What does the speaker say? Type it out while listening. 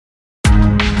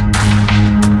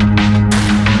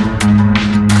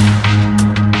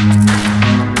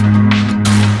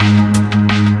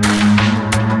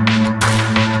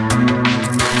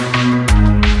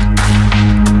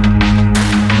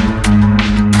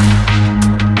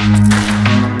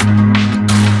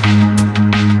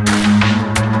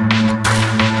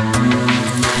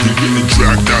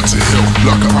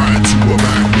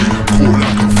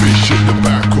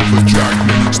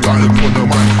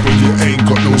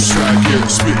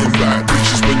Spitting back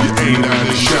bitches when you ain't out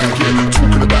of shack yet.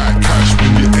 Talking about cash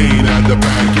when you ain't out the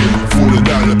bag yet. Falling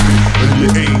down the pit and you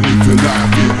ain't living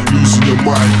life yet. Losing your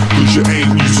mind cause you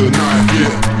ain't used a knife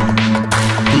yet.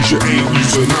 Cause you ain't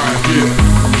used a knife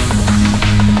yet.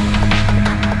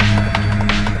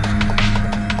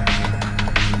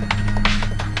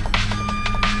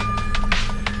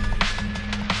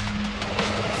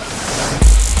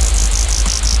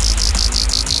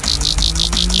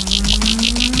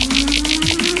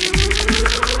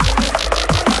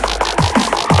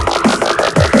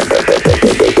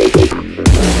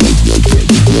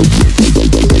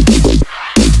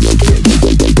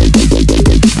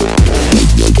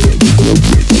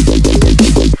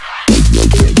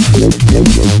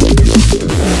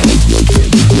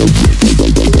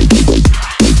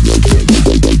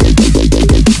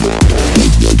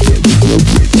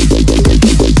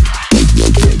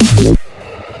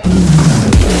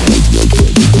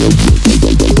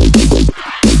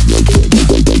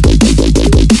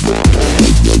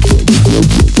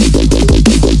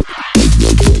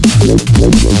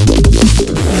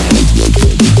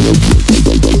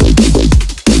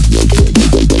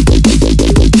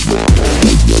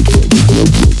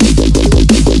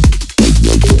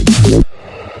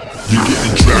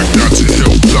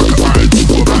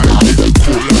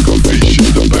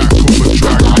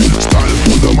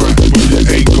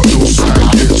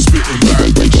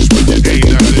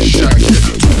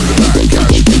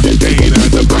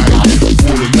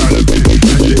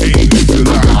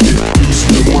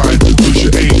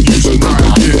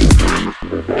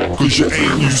 Cause you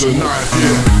ain't used a knife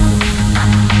yet.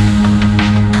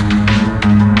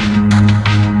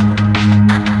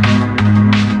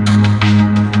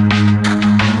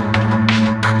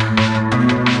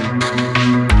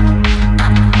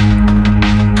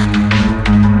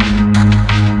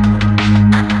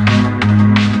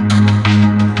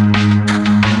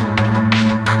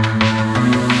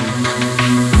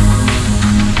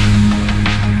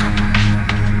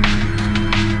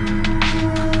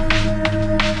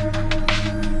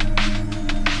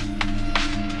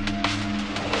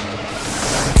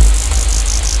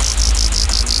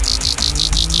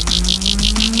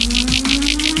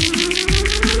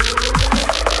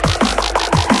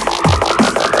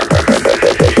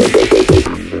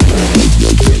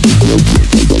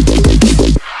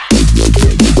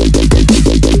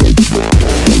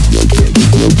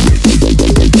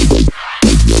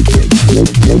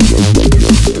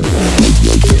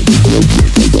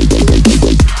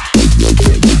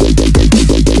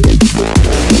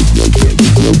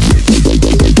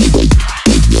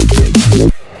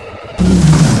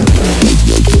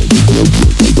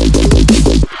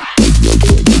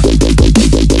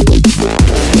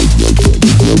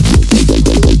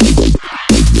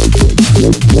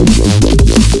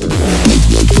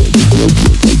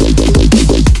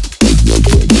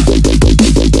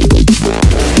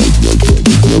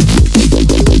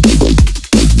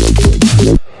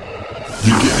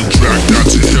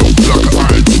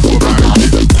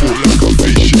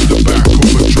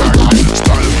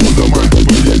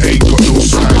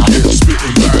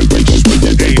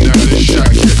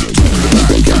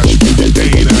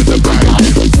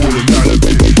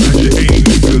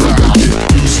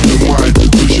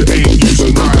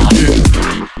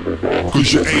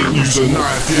 Cause you ain't used a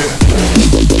knife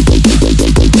yet.